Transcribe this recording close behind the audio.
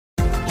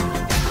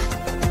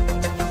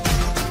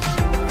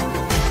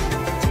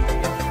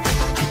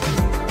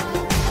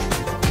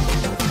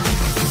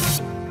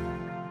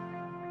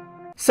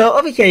So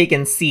over here you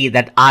can see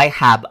that I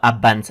have a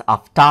bunch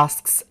of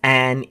tasks,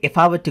 and if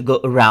I were to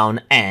go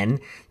around and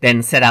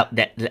then set out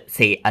that, let's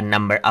say, a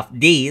number of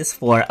days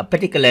for a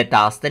particular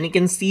task, then you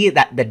can see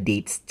that the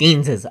dates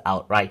changes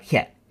out right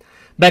here.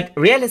 But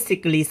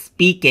realistically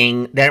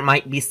speaking, there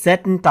might be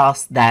certain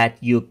tasks that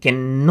you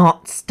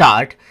cannot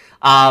start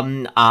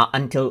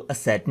until a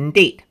certain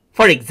date.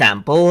 For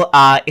example,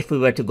 if we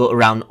were to go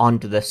around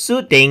onto the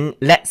shooting,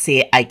 let's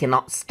say I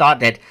cannot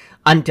start it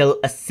until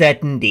a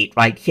certain date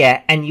right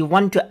here, and you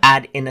want to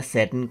add in a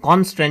certain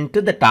constraint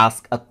to the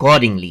task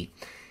accordingly.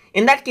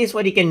 In that case,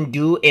 what you can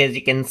do is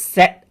you can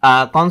set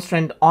a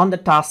constraint on the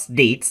task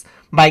dates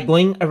by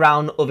going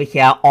around over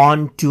here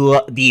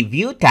onto the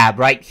view tab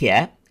right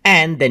here,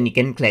 and then you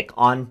can click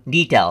on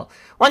detail.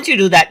 Once you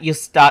do that, you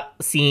start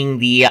seeing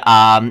the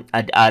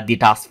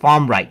task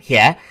form right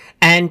here.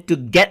 And to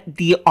get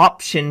the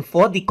option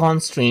for the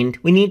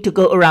constraint, we need to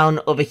go around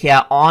over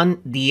here on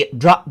the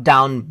drop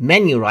down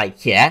menu right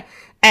here.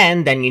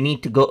 And then you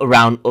need to go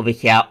around over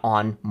here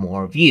on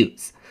more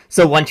views.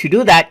 So once you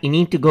do that, you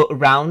need to go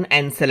around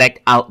and select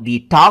out the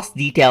task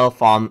detail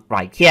form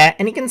right here.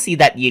 And you can see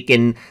that you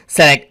can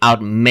select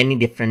out many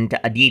different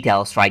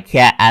details right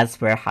here as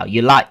per how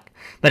you like.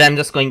 But I'm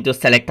just going to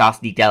select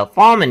task detail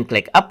form and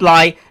click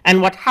apply.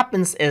 And what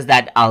happens is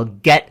that I'll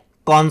get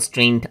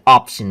constraint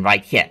option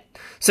right here.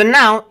 So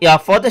now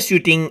for the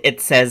shooting, it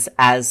says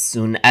as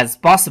soon as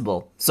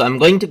possible. So I'm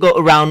going to go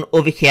around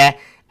over here,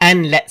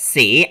 and let's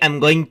say I'm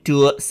going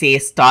to say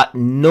start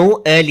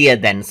no earlier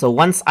than. So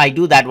once I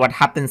do that, what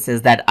happens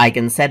is that I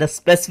can set a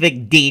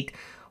specific date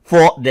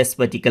for this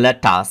particular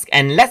task.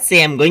 And let's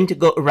say I'm going to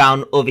go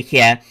around over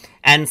here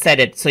and set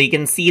it. So you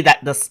can see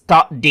that the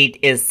start date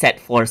is set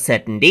for a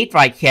certain date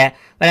right here.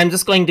 But I'm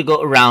just going to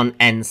go around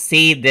and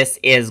say this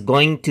is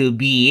going to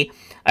be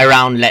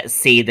around, let's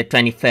say, the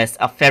 21st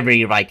of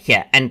February right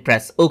here, and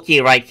press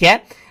OK right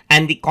here.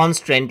 And the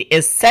constraint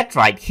is set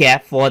right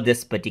here for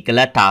this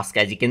particular task,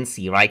 as you can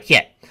see right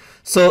here.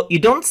 So you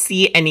don't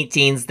see any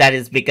change. That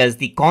is because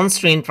the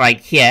constraint right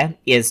here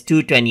is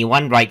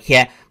 2/21 right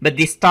here, but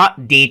the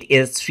start date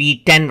is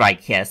 3/10 right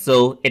here.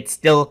 So it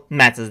still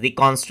matches the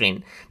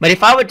constraint. But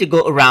if I were to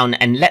go around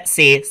and let's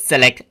say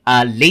select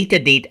a later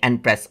date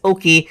and press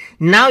OK,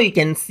 now you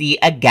can see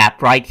a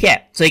gap right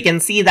here. So you can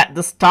see that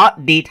the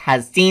start date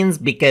has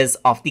changed because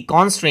of the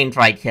constraint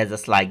right here,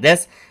 just like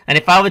this. And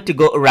if I were to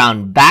go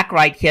around back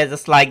right here,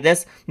 just like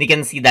this, you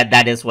can see that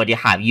that is what you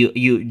have.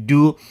 You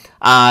do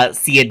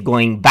see it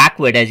going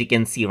backward, as you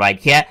can see right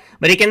here.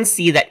 But you can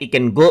see that you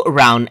can go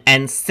around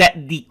and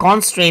set the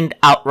constraint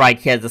out right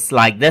here, just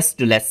like this,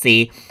 to let's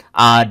say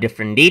a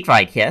different date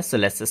right here. So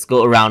let's just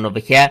go around over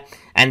here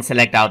and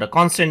select out a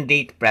constant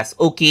date, press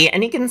OK,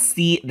 and you can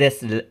see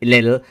this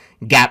little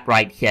gap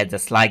right here,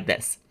 just like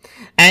this.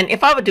 And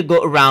if I were to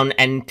go around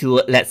and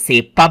to, let's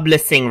say,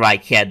 publishing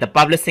right here, the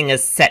publishing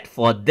is set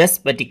for this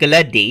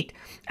particular date.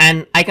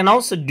 And I can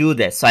also do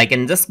this. So I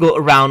can just go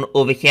around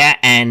over here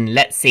and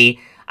let's say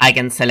I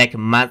can select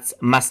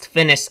must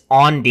finish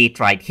on date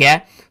right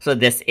here. So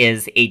this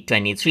is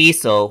 8/23.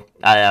 So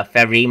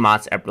February,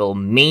 March, April,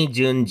 May,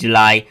 June,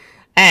 July,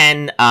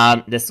 and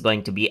this is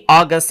going to be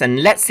August.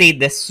 And let's say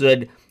this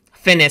should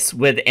finish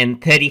within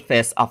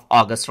 31st of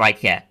August right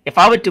here. If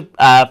I were to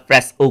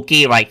press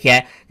OK right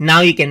here,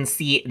 now you can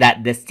see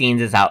that this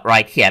changes out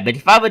right here. But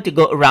if I were to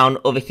go around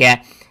over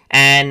here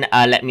and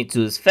let me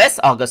choose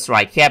 1st August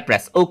right here,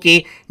 press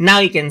OK, now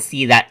you can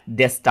see that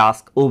this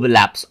task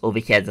overlaps over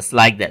here, just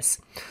like this.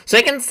 So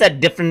you can set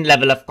different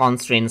level of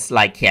constraints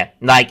like here.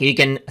 Like you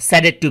can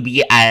set it to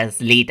be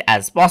as late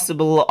as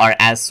possible or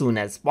as soon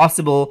as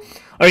possible,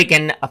 or you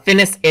can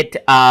finish it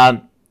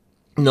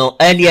no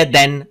earlier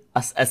than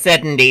a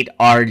certain date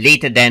or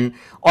later than,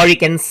 or you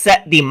can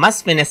set the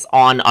must finish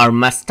on or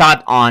must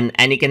start on,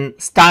 and you can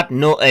start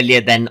no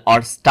earlier than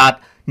or start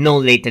no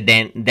later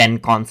than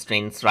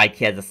constraints right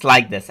here, just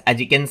like this, as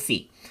you can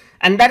see.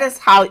 And that is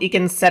how you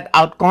can set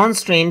out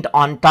constraint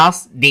on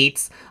task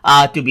dates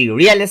to be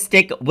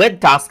realistic with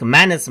task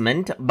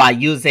management by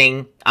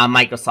using a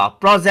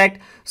Microsoft project.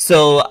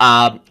 So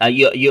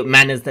you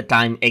manage the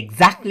time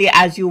exactly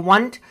as you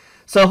want.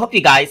 So hope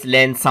you guys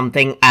learned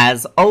something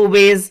as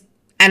always.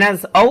 And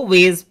as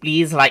always,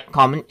 please like,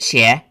 comment,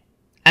 share,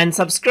 and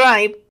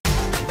subscribe.